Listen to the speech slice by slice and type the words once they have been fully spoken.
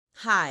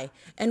Hi,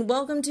 and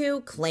welcome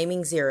to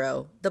Claiming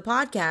Zero, the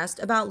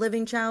podcast about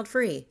living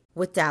child-free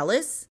with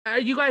Dallas. Are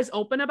you guys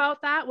open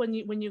about that when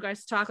you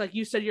guys talk? Like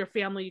you said, your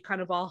family, you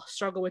kind of all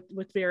struggle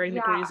with varying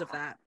degrees of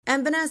that.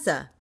 And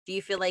Vanessa. Do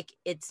you feel like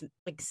it's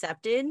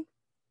accepted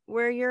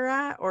where you're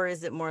at, or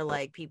is it more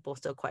like people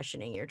still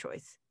questioning your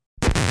choice?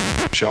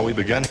 Shall we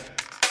begin?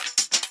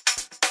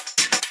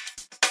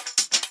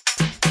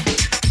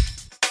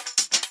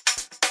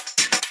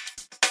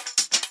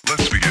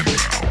 Let's begin now.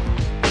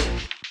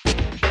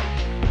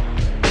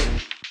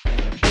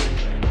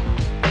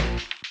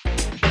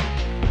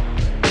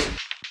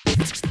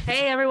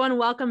 Hey everyone,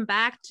 welcome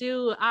back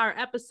to our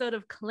episode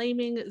of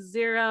Claiming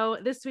Zero.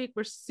 This week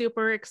we're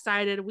super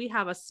excited. We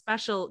have a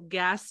special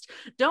guest.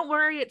 Don't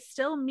worry, it's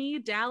still me,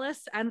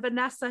 Dallas, and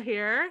Vanessa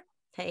here.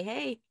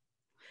 Hey.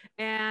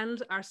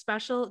 And our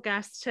special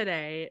guest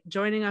today,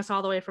 joining us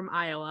all the way from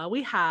Iowa,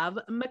 we have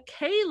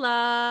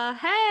Michaela.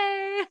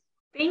 Hey!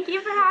 Thank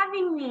you for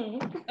having me.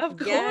 Of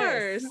course.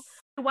 Yes.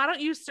 Why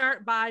don't you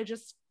start by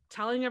just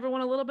telling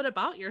everyone a little bit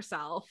about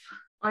yourself?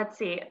 Let's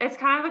see. It's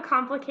kind of a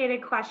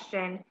complicated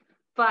question,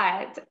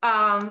 but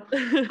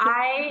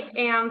I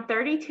am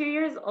 32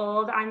 years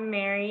old. I'm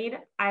married.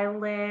 I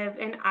live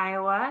in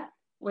Iowa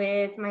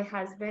with my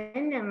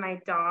husband and my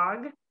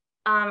dog.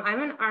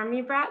 I'm an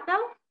Army brat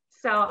though,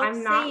 so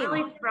I'm not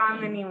really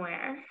from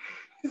anywhere.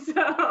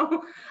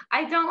 So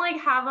I don't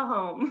have a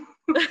home.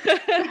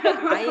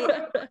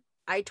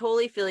 I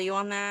totally feel you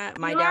on that.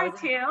 My dad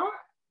too?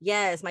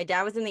 Yes, my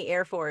dad was in the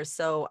Air Force,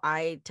 so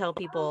I tell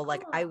people cool.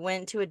 I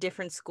went to a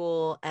different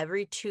school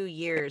every 2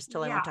 years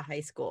till I went to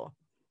high school.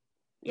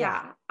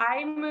 Yeah,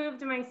 I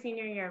moved my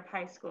senior year of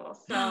high school,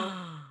 so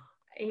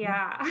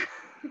yeah.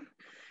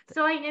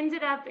 So I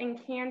ended up in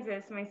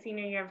Kansas my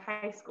senior year of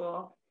high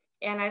school,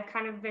 and I've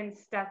kind of been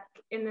stuck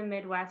in the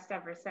Midwest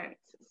ever since.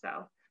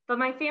 So, but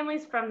my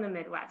family's from the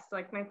Midwest.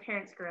 My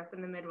parents grew up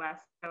in the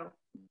Midwest, so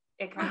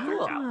it kind of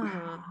worked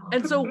out.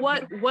 And so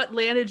what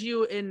landed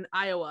you in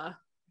Iowa?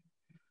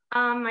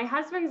 My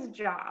husband's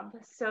job.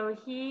 So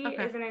he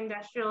is an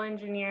industrial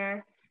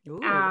engineer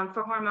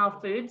for Hormel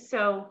Foods.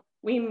 So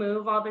we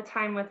move all the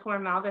time with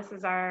Hormel. This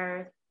is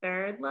our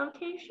third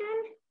location.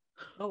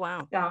 Oh,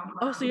 wow.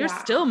 So you're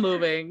still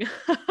moving.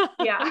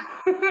 Yeah.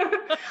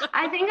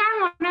 I think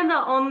I'm one of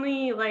the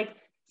only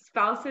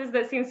spouses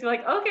that seems to be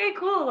okay,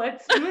 cool,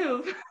 let's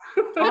move.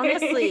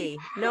 Honestly,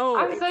 no.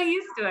 I'm so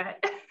used to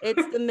it.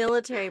 It's the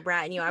military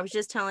brat in you. I was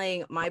just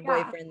telling my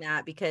boyfriend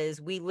that because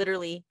we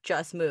literally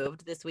just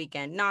moved this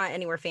weekend. Not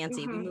anywhere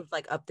fancy. We moved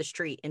up the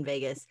street in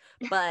Vegas.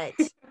 But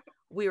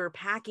we were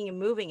packing and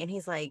moving, and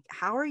he's like,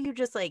 how are you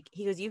just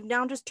he goes, you've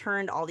now just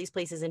turned all these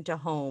places into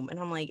home. And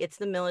I'm like, it's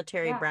the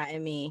military brat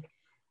in me.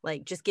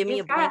 Just give me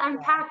a break.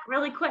 Unpack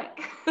really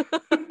quick.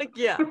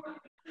 Yeah.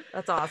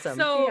 That's awesome.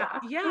 So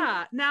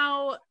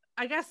now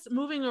I guess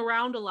moving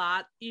around a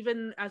lot,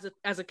 even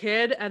as a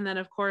kid, and then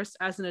of course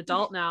as an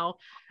adult now,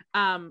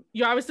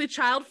 you're obviously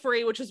child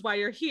free, which is why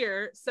you're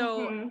here.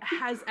 So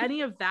has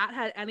any of that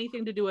had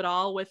anything to do at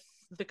all with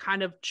the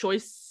kind of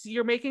choice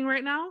you're making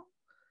right now?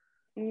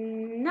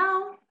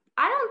 No,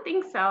 I don't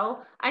think so.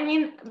 I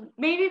mean,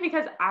 maybe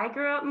because I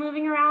grew up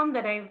moving around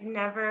that I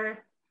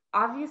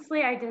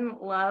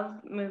didn't love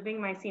moving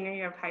my senior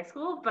year of high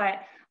school, but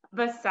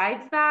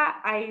besides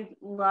that, I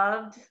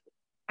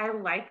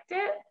liked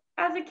it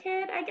as a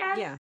kid, I guess.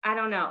 Yeah. I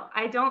don't know.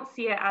 I don't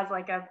see it as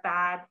a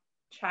bad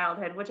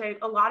childhood, which a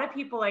lot of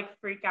people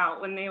freak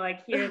out when they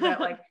hear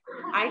that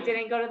I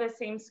didn't go to the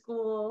same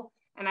school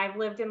and I've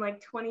lived in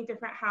 20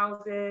 different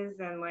houses,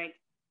 and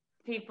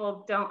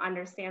people don't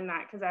understand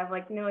that because I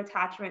have no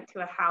attachment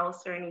to a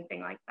house or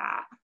anything like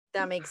that.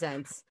 That makes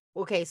sense.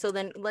 Okay, so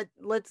then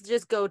let's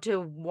just go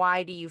to,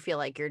 why do you feel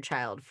like you're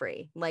child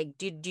free?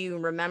 Do you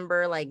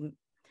remember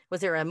was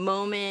there a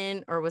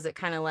moment, or was it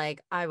kind of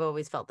I've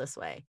always felt this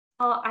way?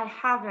 Well, I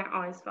haven't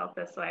always felt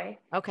this way.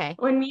 Okay.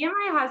 When me and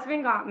my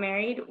husband got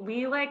married,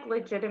 we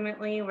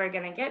legitimately were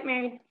gonna get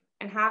married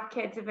and have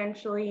kids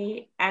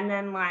eventually, and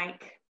then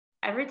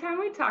every time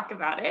we talk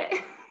about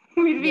it,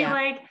 we'd be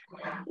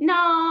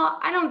no,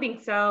 I don't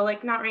think so.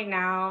 Not right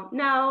now.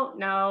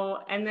 No.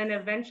 And then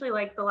eventually,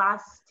 the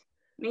last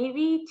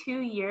maybe 2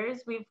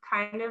 years, we've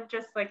kind of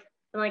just been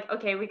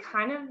okay, we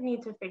kind of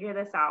need to figure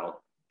this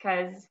out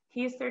because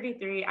he's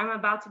 33. I'm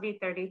about to be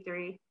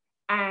 33.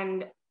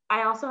 And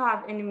I also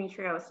have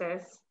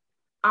endometriosis.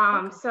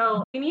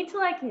 So we need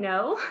to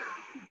know,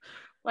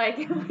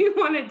 if we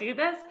want to do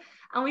this.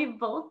 And we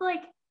both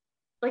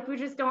we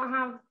just don't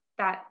have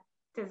that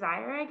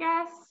desire, I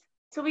guess.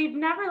 So we've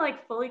never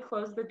fully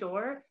closed the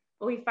door,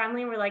 but we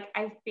finally were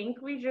I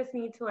think we just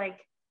need to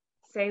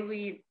say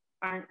we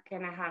aren't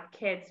gonna have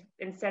kids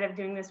instead of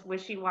doing this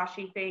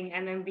wishy-washy thing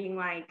and then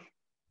being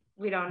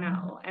we don't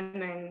know.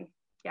 And then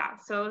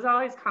so it was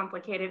always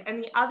complicated.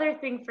 And the other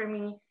thing for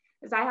me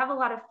is I have a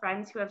lot of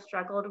friends who have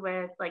struggled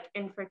with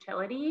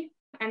infertility,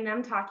 and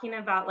them talking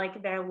about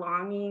their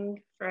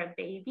longing for a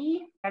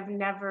baby. I've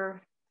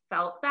never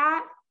felt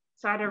that,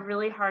 so I had a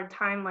really hard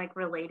time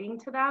relating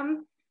to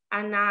them.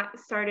 And that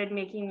started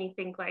making me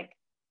think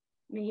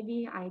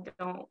maybe I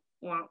don't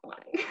want one.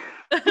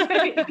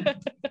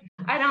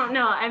 I don't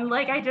know. I'm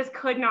like, I just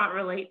could not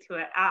relate to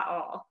it at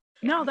all.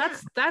 No,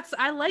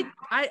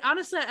 I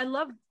honestly, I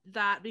love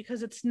that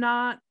because it's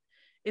not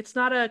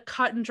a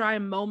cut and dry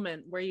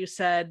moment where you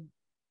said,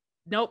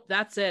 nope,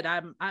 that's it.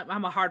 I'm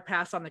a hard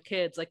pass on the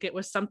kids. Like, it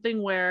was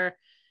something where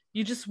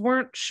you just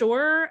weren't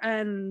sure.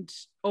 And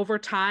over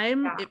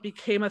time, it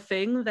became a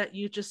thing that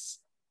you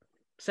just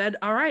said,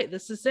 all right,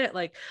 this is it.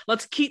 Like,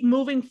 let's keep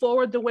moving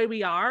forward the way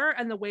we are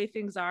and the way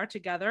things are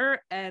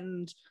together.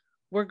 And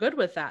we're good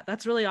with that.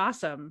 That's really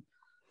awesome.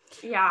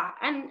 Yeah.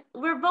 And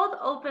we're both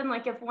open.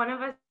 Like, if one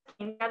of us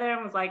came together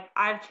and was like,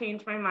 I've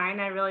changed my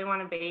mind, I really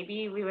want a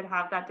baby, we would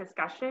have that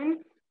discussion.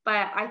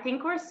 But I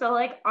think we're so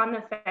like on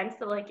the fence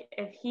that like,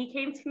 if he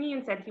came to me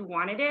and said he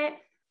wanted it,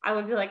 I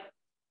would be like,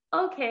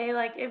 okay,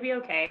 like it'd be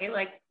okay.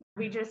 Like,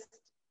 we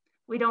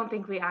don't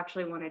think we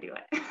actually want to do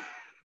it.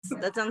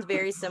 That sounds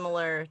very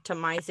similar to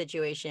my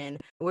situation.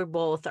 We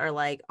both are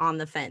like on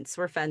the fence.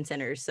 We're fence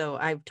sitters. So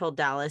I've told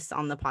Dallas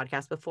on the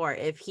podcast before,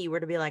 if he were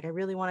to be like, I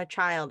really want a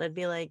child, I'd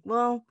be like,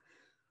 well,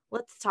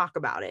 let's talk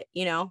about it,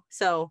 you know?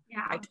 So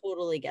yeah. I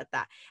totally get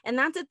that. And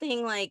that's a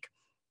thing, like,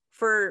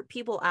 for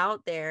people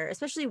out there,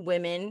 especially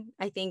women,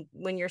 I think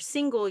when you're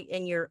single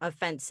and you're a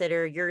fence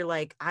sitter, you're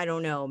like, I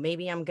don't know,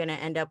 maybe I'm going to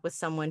end up with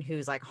someone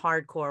who's like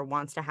hardcore,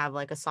 wants to have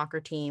like a soccer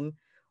team,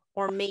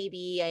 or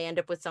maybe I end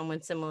up with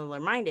someone similar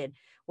minded.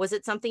 Was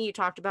it something you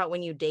talked about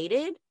when you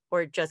dated,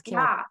 or it just came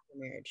up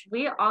in marriage?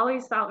 We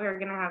always thought we were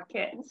going to have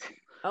kids.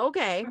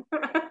 Okay.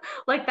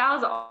 Like, that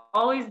was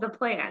always the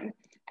plan,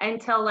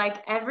 until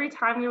like every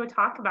time we would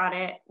talk about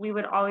it,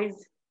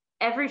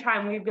 every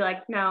time we'd be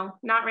like, no,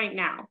 not right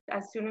now.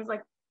 As soon as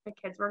like the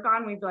kids were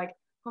gone, we'd be like,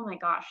 oh my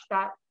gosh,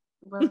 that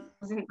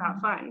wasn't that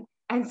fun.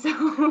 And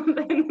so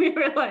then we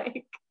were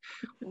like,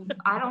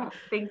 I don't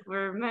think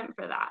we're meant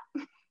for that.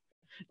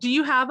 Do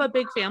you have a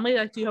big family?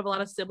 Like, do you have a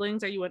lot of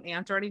siblings? Are you an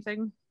aunt or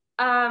anything?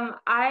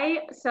 I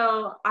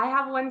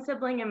have one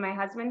sibling and my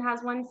husband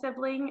has one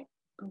sibling,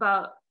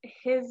 but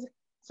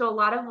so a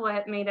lot of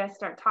what made us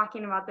start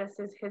talking about this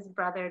is his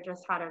brother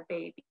just had a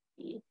baby.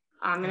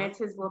 And it's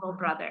his little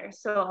brother.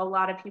 So a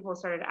lot of people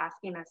started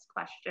asking us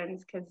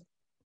questions because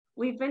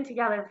we've been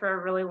together for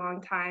a really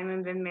long time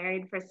and been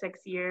married for 6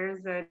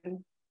 years,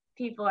 and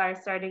people are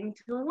starting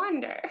to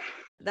wonder.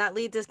 That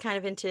leads us kind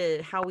of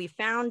into how we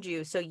found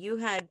you. So you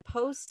had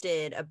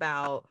posted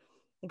on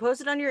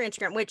your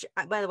Instagram, which,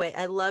 by the way,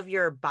 I love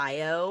your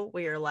bio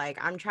where you're like,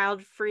 I'm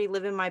child free,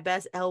 living my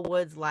best Elle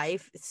Woods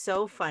life. It's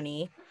so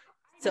funny.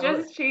 So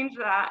just change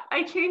that.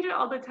 I change it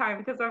all the time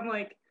because I'm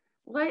like,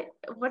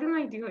 what am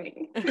I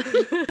doing?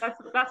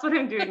 that's what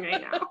I'm doing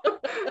right now.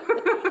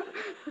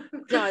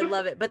 No, I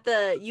love it.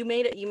 But you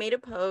made a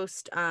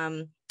post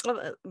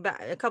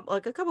about a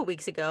couple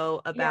weeks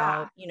ago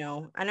about, you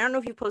know, and I don't know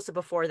if you posted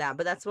before that,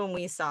 but that's when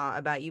we saw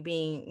about you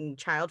being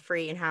child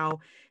free and how,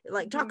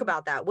 like, talk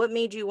about that. What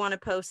made you want to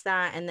post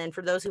that? And then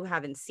for those who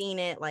haven't seen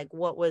it, like,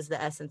 what was the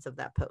essence of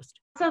that post?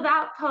 So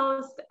that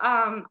post,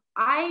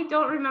 I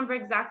don't remember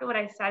exactly what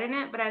I said in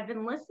it, but I've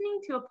been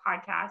listening to a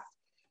podcast,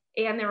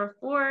 and there were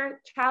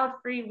 4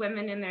 child-free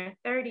women in their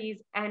 30s,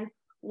 and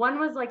one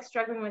was like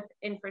struggling with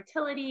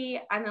infertility,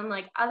 and then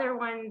like other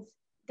ones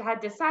had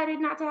decided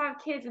not to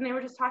have kids, and they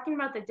were just talking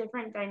about the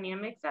different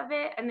dynamics of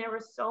it, and there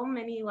were so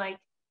many like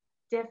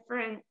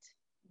different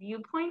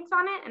viewpoints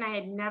on it, and I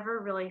had never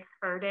really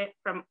heard it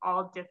from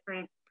all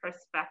different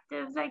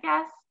perspectives. I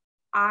guess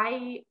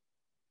I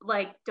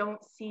like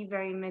don't see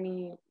very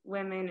many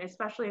women,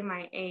 especially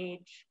my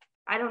age,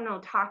 I don't know,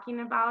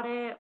 talking about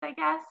it, I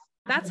guess.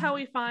 That's how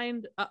we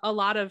find a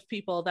lot of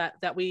people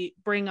that we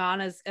bring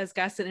on as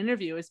guests and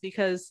interviews,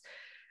 because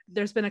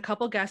there's been a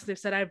couple guests, they've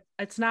said,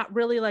 it's not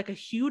really like a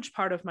huge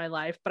part of my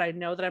life, but I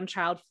know that I'm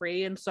child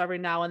free. And so every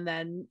now and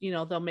then, you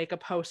know, they'll make a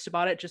post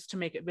about it just to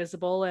make it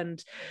visible.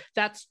 And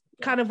that's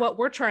kind of what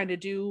we're trying to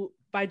do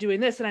by doing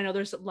this. And I know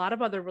there's a lot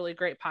of other really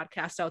great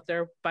podcasts out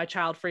there by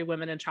child free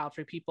women and child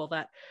free people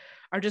that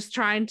are just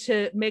trying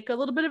to make a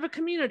little bit of a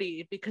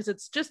community, because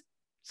it's just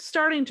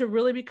starting to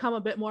really become a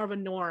bit more of a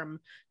norm,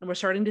 and we're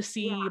starting to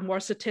see more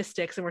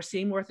statistics, and we're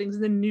seeing more things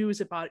in the news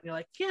about it. And you're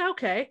like, yeah,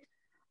 okay,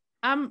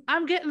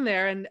 I'm getting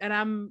there, and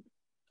I'm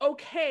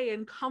okay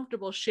and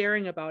comfortable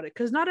sharing about it,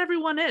 because not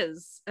everyone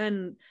is.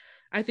 And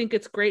I think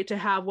it's great to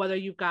have, whether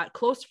you've got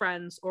close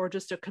friends or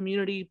just a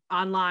community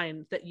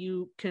online that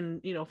you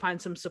can, you know,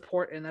 find some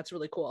support in. That's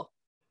really cool.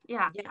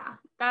 Yeah.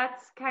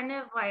 That's kind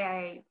of why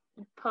I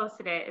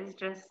posted it, is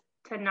just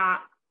to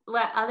not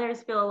let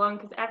others feel alone,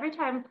 because every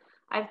time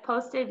I've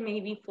posted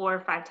maybe 4 or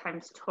 5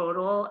 times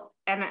total,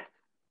 and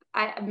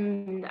I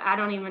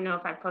don't even know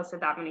if I've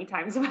posted that many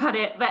times about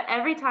it, but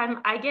every time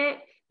I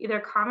get either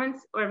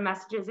comments or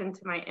messages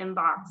into my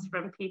inbox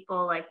from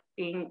people like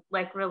being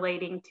like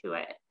relating to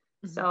it.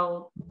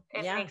 So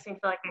it makes me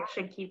feel like I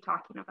should keep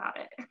talking about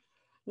it.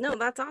 No,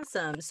 that's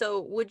awesome.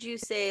 So would you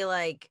say,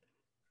 like,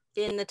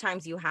 in the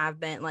times you have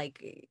been,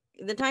 like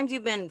the times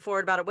you've been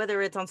forward about it,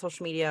 whether it's on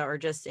social media or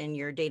just in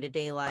your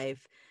day-to-day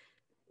life,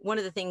 one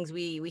of the things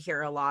we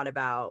hear a lot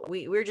about,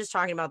 we were just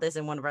talking about this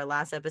in one of our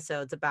last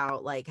episodes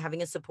about like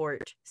having a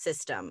support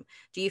system.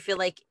 Do you feel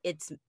like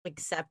it's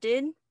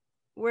accepted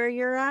where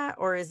you're at,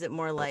 or is it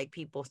more like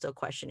people still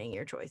questioning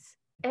your choice?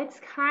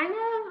 It's kind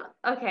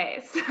of,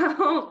 okay,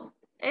 so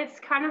it's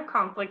kind of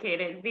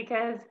complicated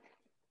because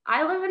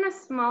I live in a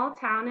small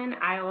town in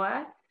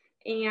Iowa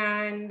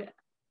and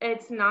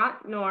it's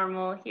not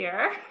normal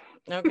here.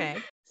 Okay.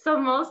 So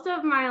most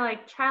of my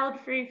like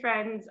child-free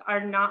friends are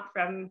not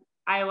from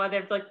Iowa.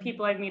 They're like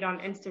people I meet on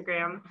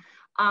Instagram.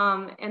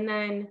 And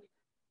then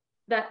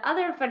the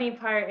other funny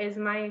part is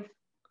my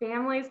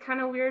family's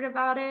kind of weird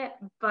about it,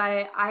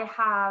 but I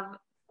have,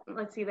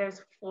 let's see,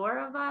 there's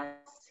 4 of us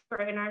who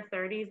are in our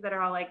 30s that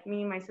are all like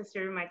me, my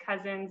sister, my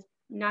cousins.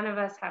 None of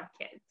us have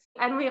kids.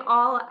 And we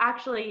all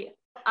actually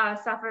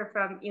suffer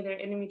from either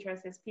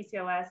endometriosis,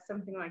 PCOS,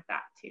 something like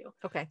that too.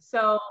 Okay.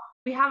 So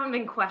we haven't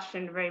been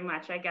questioned very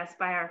much, I guess,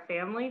 by our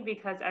family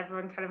because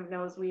everyone kind of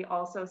knows we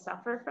also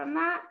suffer from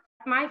that.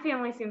 My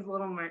family seems a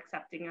little more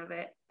accepting of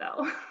it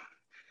though.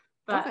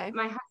 But Okay.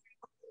 my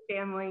husband's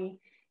family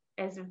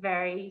is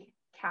very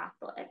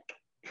Catholic.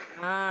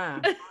 Ah,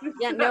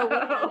 yeah, no,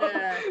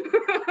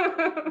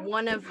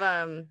 one of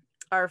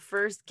our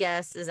first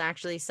guests is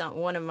actually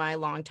one of my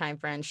longtime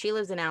friends. She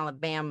lives in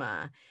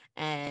Alabama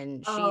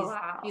and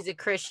she's a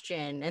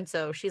Christian, and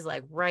so she's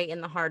like right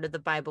in the heart of the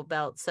Bible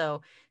Belt.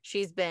 So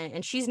she's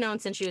known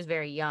since she was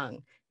very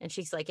young, and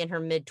she's like in her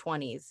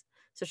mid-20s.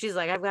 So she's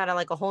like, I've got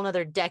like a whole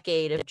nother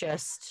decade of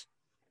just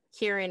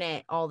hearing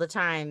it all the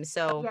time.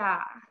 So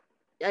yeah,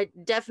 I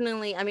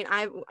definitely, I mean,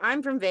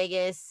 I'm from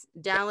Vegas,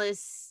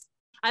 Dallas.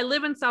 I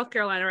live in South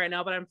Carolina right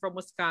now, but I'm from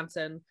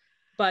Wisconsin.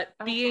 But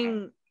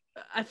I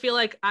feel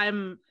like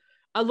I'm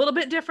a little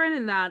bit different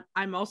in that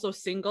I'm also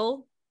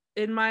single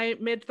in my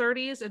mid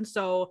 30s. And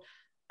so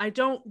I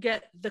don't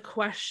get the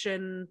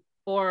question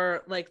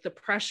or like the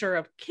pressure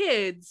of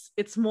kids.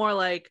 It's more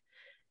like,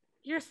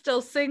 you're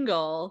still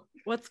single.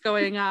 What's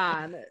going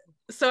on?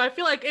 So I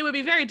feel like it would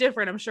be very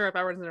different, I'm sure, if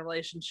I was in a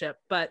relationship,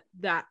 but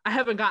that I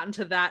haven't gotten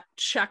to that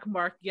check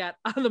mark yet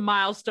on the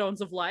milestones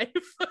of life.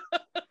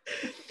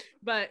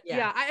 But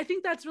yeah, I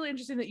think that's really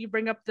interesting that you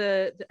bring up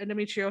the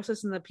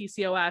endometriosis and the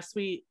PCOS.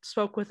 We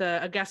spoke with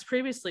a guest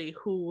previously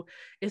who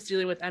is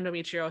dealing with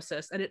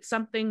endometriosis, and it's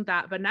something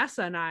that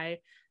Vanessa and I,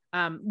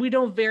 we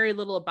know very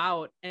little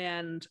about.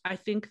 And I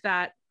think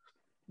that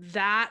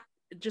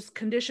just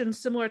conditions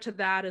similar to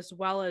that, as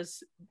well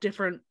as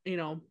different,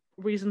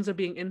 reasons of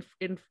being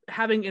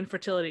having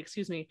infertility,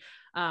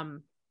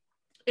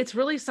 it's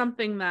really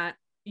something that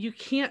you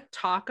can't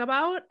talk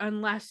about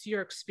unless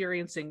you're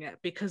experiencing it,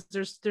 because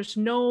there's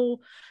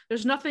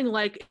nothing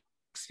like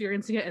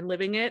experiencing it and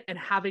living it and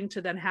having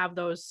to then have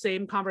those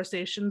same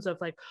conversations of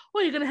like, oh,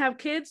 you're gonna have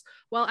kids?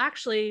 Well,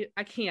 actually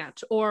I can't,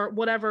 or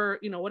whatever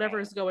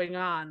is going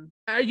on.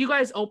 Are you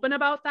guys open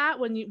about that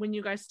when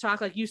you guys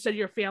talk? Like you said,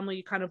 your family,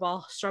 you kind of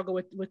all struggle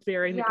with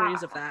varying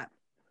degrees of that.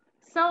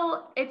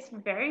 So it's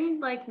very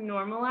like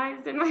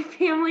normalized in my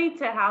family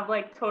to have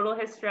like total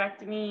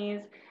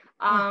hysterectomies.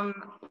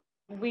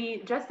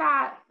 We just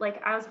I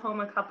was home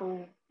a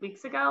couple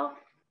weeks ago,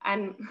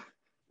 and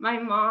my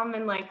mom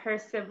and like her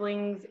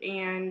siblings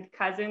and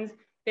cousins,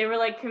 they were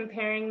like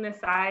comparing the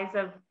size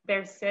of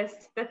their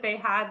cysts that they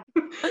had.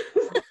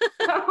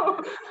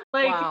 So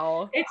like,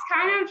 wow. It's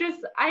kind of just,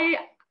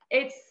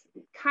 it's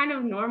kind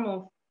of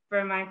normal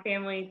for my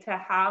family to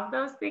have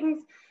those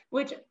things,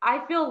 which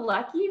I feel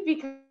lucky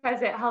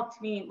because it helped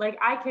me. Like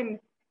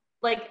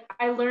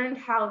I learned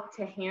how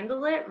to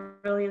handle it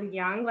really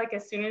young. Like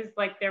as soon as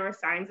like there were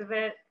signs of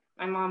it,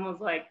 my mom was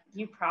like,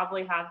 you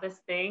probably have this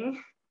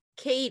thing.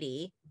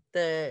 Katie,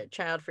 the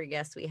child-free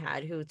guest we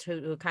had who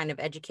kind of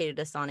educated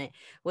us on it,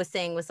 was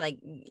like,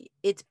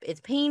 it's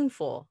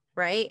painful,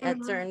 right?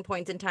 At certain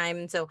points in time.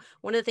 And so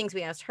one of the things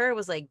we asked her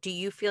was like, do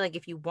you feel like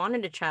if you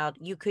wanted a child,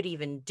 you could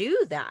even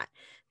do that,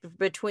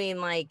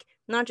 between like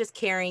not just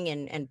carrying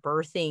and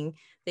birthing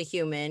the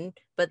human,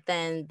 but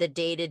then the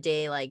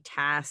day-to-day like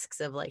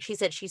tasks of like, she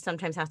said she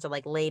sometimes has to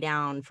like lay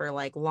down for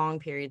like long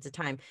periods of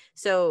time.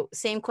 So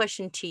same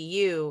question to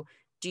you.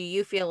 Do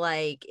you feel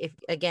like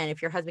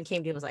if your husband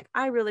came to you and was like,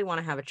 I really want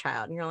to have a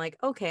child, and you're like,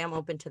 okay, I'm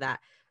open to that,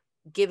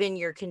 given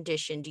your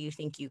condition, do you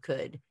think you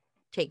could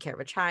take care of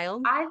a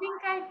child? I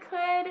think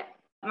I could.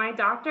 My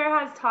doctor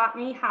has taught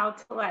me how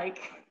to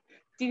like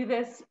do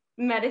this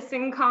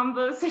medicine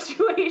combo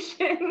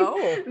situation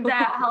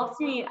that helps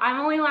me. I'm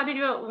only allowed to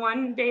do it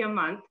 1 day a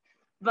month,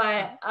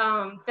 but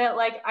that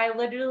like I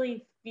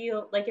literally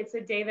feel like it's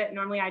a day that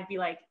normally I'd be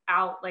like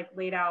out, like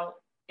laid out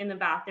in the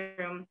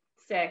bathroom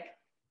sick,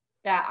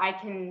 that I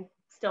can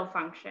still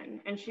function.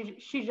 And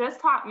she just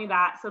taught me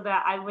that so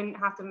that I wouldn't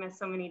have to miss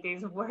so many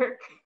days of work.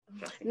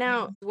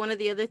 Now, one of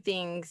the other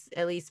things,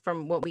 at least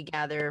from what we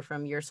gather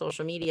from your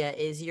social media,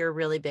 is you're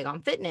really big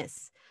on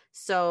fitness.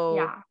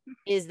 So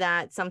is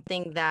that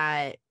something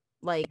that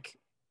like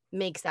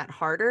makes that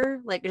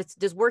harder? Like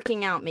does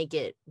working out make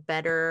it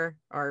better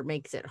or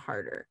makes it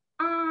harder?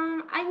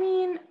 I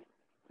mean,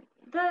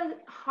 the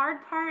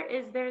hard part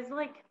is there's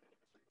like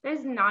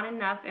there's not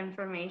enough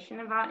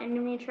information about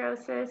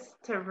endometriosis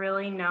to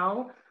really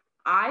know.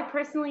 I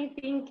personally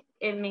think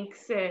it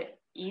makes it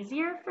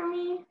easier for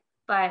me,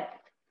 but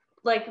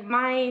like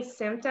my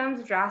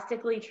symptoms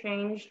drastically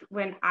changed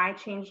when I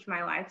changed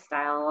my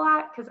lifestyle a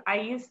lot, because I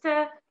used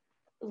to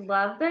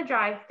love the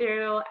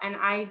drive-through and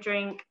I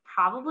drink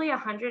probably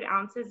 100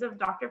 ounces of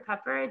Dr.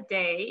 Pepper a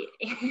day,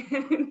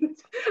 and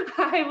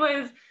I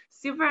was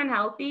super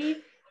unhealthy,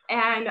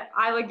 and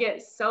I would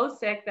get so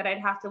sick that I'd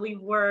have to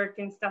leave work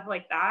and stuff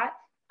like that.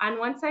 And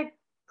once I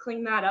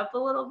cleaned that up a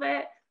little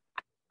bit,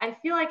 I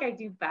feel like I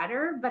do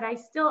better, but I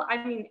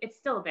mean, it's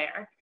still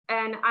there.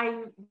 And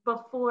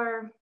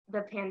before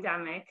the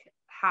pandemic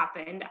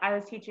happened, I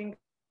was teaching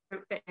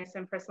group fitness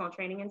and personal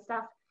training and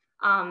stuff.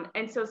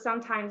 And so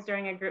sometimes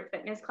during a group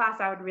fitness class,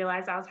 I would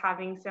realize I was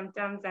having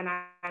symptoms and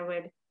I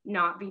would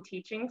not be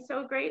teaching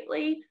so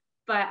greatly,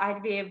 but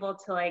I'd be able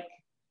to like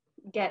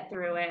get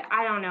through it.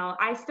 I don't know.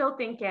 I still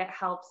think it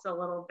helps a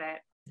little bit.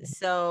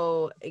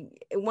 So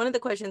one of the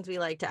questions we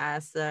like to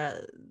ask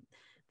that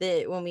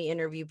when we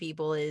interview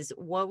people is,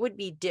 what would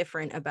be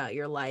different about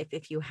your life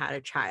if you had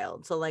a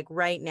child? So like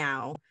right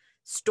now,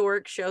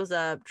 Stork shows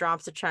up,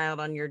 drops a child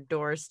on your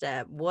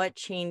doorstep. What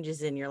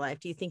changes in your life?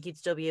 Do you think you'd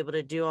still be able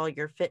to do all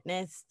your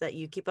fitness that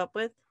you keep up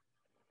with?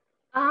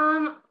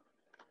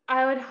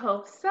 I would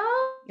hope so.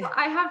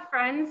 I have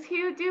friends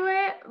who do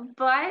it,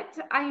 but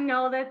I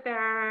know that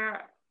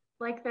their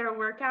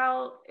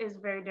workout is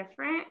very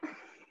different.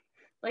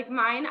 Like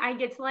mine, I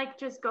get to like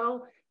just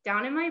go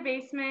down in my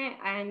basement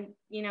and,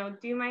 you know,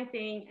 do my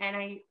thing.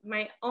 And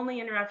my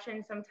only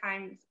interruption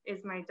sometimes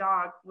is my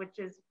dog, which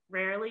is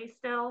rarely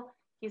still.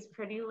 He's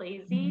pretty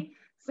lazy,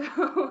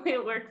 so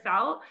it works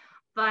out.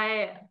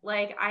 But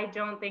like, I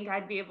don't think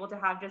I'd be able to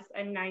have just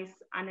a nice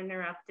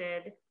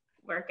uninterrupted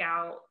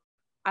workout.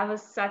 I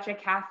was such a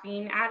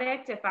caffeine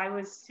addict. If I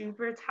was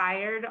super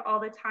tired all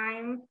the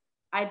time,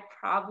 I'd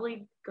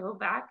probably go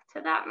back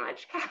to that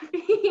much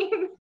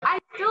caffeine. I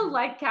still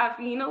like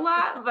caffeine a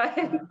lot, but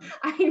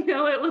I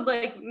know it would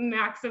like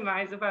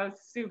maximize if I was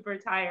super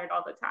tired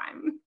all the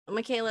time.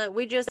 Michaela,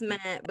 we just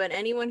met, but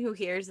anyone who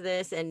hears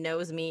this and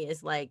knows me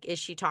is like, is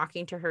she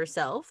talking to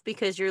herself?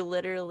 Because you're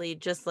literally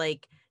just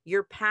like,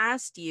 your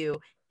past you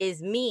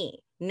is me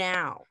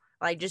now.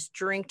 I just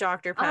drink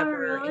Dr.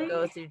 Pepper and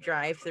go through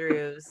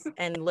drive-thrus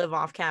and live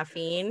off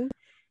caffeine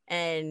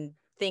and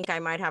think I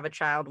might have a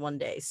child one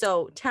day.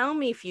 So tell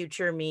me,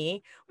 future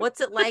me,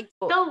 what's it like?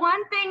 The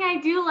one thing I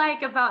do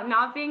like about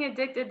not being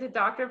addicted to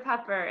Dr.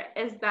 Pepper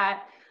is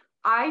that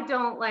I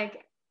don't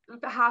like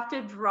have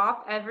to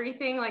drop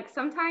everything. Like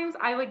sometimes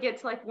I would get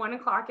to like 1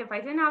 o'clock. If I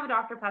didn't have a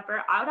Dr.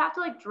 Pepper, I would have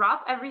to like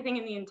drop everything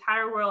in the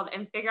entire world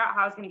and figure out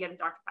how I was going to get a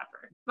Dr.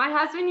 Pepper. My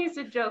husband used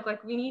to joke,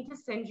 like, we need to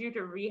send you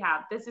to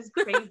rehab. This is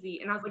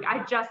crazy. And I was like,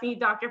 I just need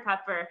Dr.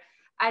 Pepper.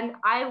 And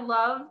I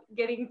love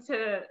getting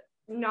to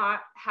not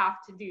have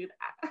to do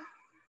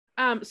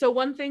that. So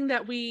one thing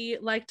that we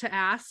like to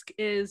ask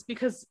is,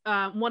 because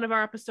one of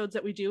our episodes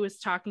that we do is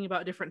talking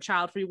about different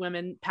child-free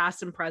women,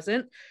 past and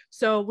present.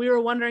 So we were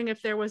wondering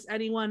if there was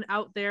anyone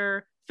out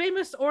there,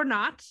 famous or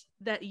not,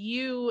 that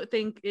you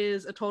think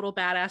is a total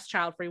badass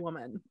child-free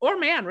woman, or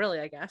man, really,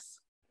 I guess.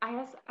 I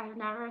guess I've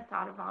never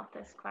thought about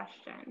this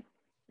question,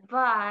 but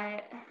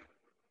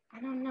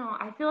I don't know.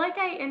 I feel like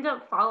I end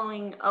up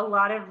following a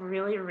lot of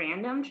really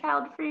random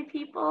child-free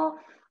people.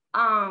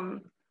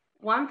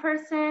 One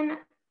person,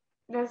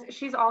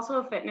 she's also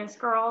a fitness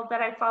girl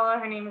that I follow.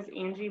 Her name is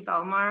Angie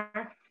Belmar.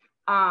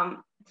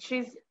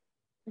 She's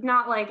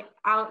not like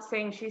out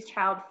saying she's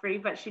child-free,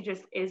 but she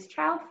just is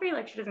child-free.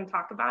 Like she doesn't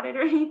talk about it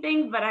or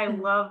anything, but I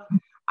love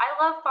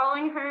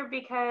following her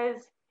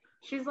because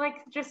she's like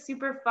just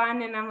super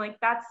fun. And I'm like,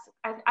 I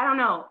don't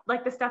know,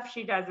 like the stuff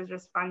she does is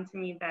just fun to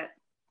me, that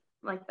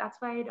like, that's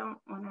why I don't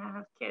want to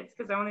have kids,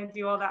 because I want to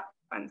do all that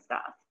fun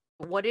stuff.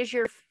 What is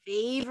your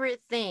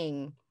favorite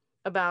thing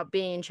about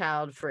being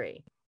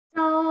child-free?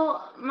 So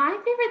my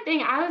favorite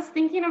thing, I was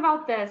thinking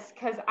about this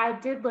because I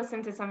did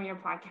listen to some of your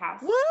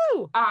podcasts.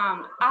 Woo!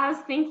 I was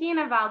thinking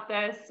about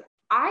this.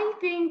 I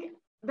think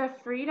the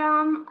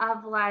freedom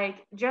of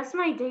like just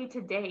my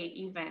day-to-day,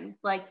 even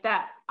like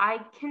that, I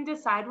can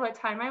decide what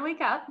time I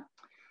wake up.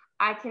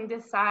 I can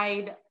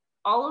decide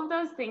all of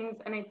those things,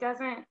 and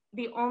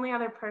the only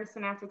other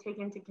person I have to take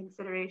into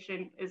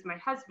consideration is my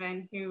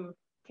husband, who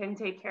can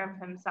take care of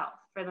himself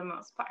for the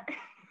most part.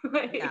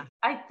 Yeah.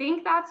 I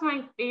think that's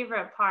my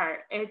favorite part.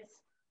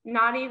 It's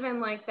not even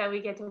like that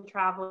we get to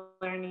travel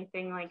or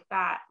anything like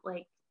that,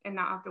 like, and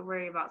not have to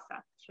worry about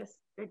stuff. It's just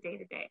the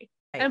day-to-day.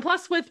 And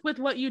plus with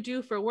what you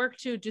do for work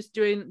too, just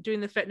doing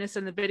the fitness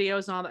and the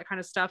videos and all that kind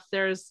of stuff,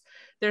 there's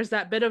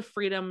that bit of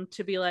freedom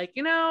to be like,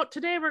 you know,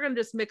 today we're going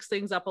to just mix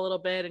things up a little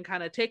bit and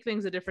kind of take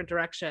things a different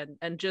direction,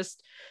 and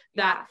just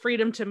that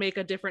freedom to make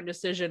a different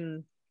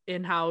decision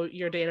in how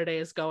your day-to-day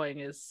is going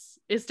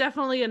is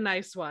definitely a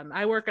nice one.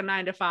 I work a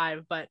 9 to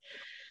 5, but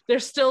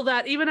there's still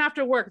that, even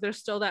after work, there's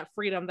still that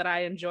freedom that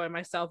I enjoy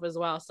myself as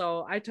well.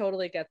 So I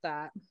totally get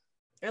that.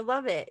 I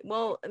love it.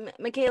 Well,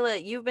 Michaela,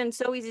 you've been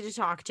so easy to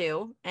talk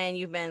to, and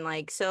you've been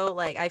like so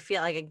like I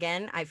feel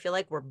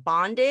like we're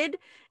bonded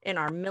in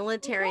our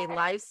military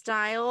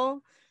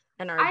lifestyle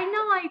and our I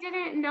know, I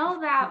didn't know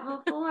that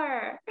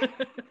before.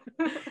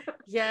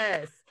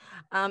 yes.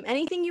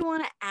 Anything you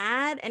want to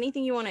add?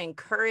 Anything you want to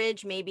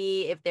encourage?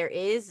 Maybe if there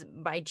is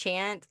by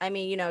chance, I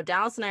mean,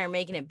 Dallas and I are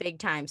making it big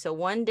time. So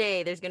one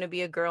day there's going to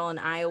be a girl in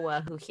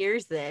Iowa who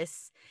hears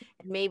this,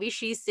 and maybe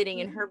she's sitting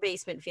in her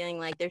basement feeling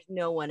like there's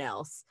no one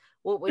else.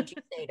 What would you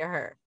say to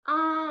her?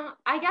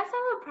 I guess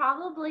I would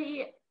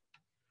probably,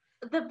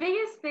 the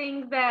biggest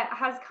thing that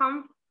has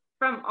come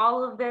from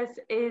all of this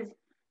is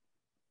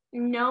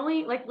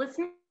knowing, like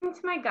listening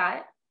to my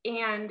gut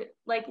and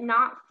like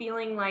not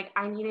feeling like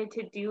I needed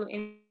to do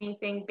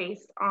anything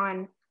based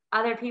on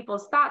other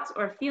people's thoughts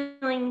or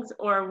feelings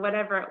or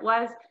whatever it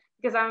was.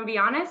 Because I'm gonna be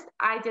honest,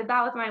 I did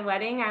that with my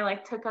wedding. I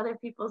like took other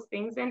people's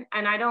things in,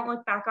 and I don't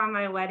look back on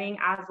my wedding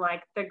as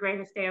like the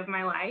greatest day of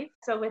my life.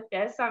 So with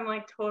this, I'm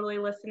like totally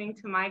listening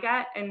to my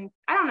gut, and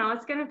I don't know,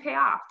 it's gonna pay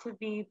off to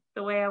be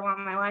the way I want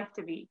my life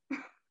to be.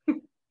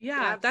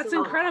 Yeah, that's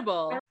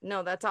incredible.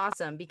 No, that's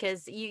awesome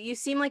because you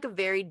seem like a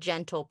very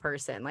gentle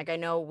person. Like I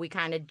know we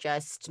kind of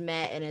just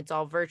met and it's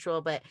all virtual,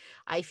 but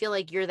I feel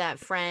like you're that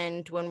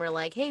friend when we're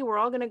like, hey, we're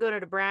all going to go to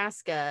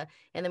Nebraska,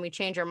 and then we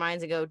change our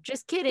minds and go,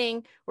 just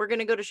kidding, we're going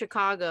to go to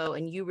Chicago,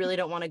 and you really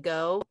don't want to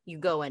go, you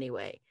go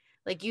anyway.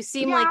 Like you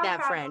seem like that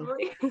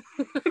probably. friend.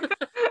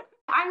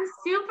 I'm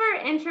super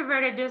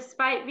introverted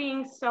despite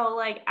being so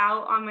like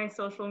out on my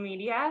social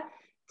media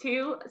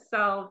too.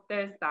 So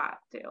there's that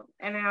too.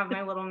 And I have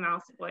my little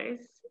mouse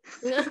voice.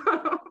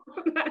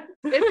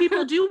 If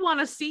people do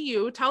want to see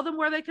you, tell them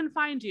where they can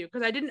find you,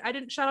 because I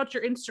didn't shout out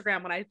your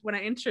Instagram when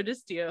I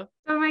introduced you.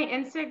 So my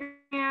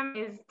Instagram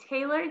is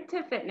Tailored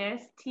to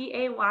Fitness,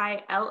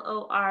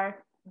 TAYLORD,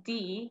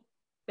 the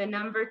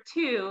number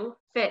 2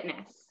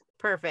 fitness.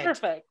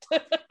 Perfect.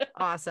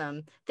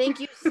 Awesome. Thank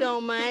you so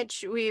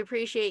much. We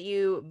appreciate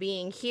you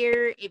being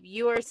here. If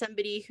you are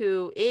somebody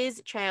who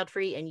is child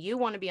free and you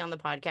want to be on the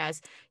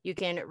podcast, you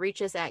can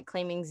reach us at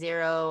Claiming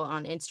Zero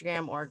on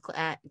Instagram or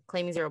at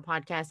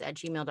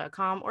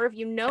claimingzeropodcast@gmail.com. Or if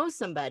you know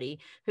somebody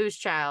who's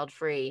child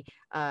free,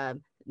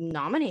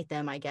 nominate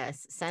them, I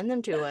guess. Send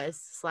them to us,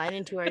 slide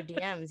into our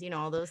DMs,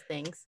 all those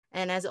things.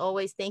 And as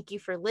always, thank you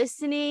for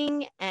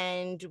listening,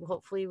 and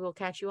hopefully we'll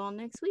catch you all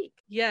next week.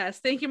 Yes.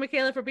 Thank you,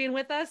 Michaela, for being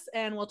with us,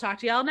 and we'll talk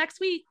to y'all next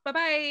week.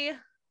 Bye-bye.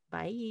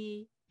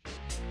 Bye.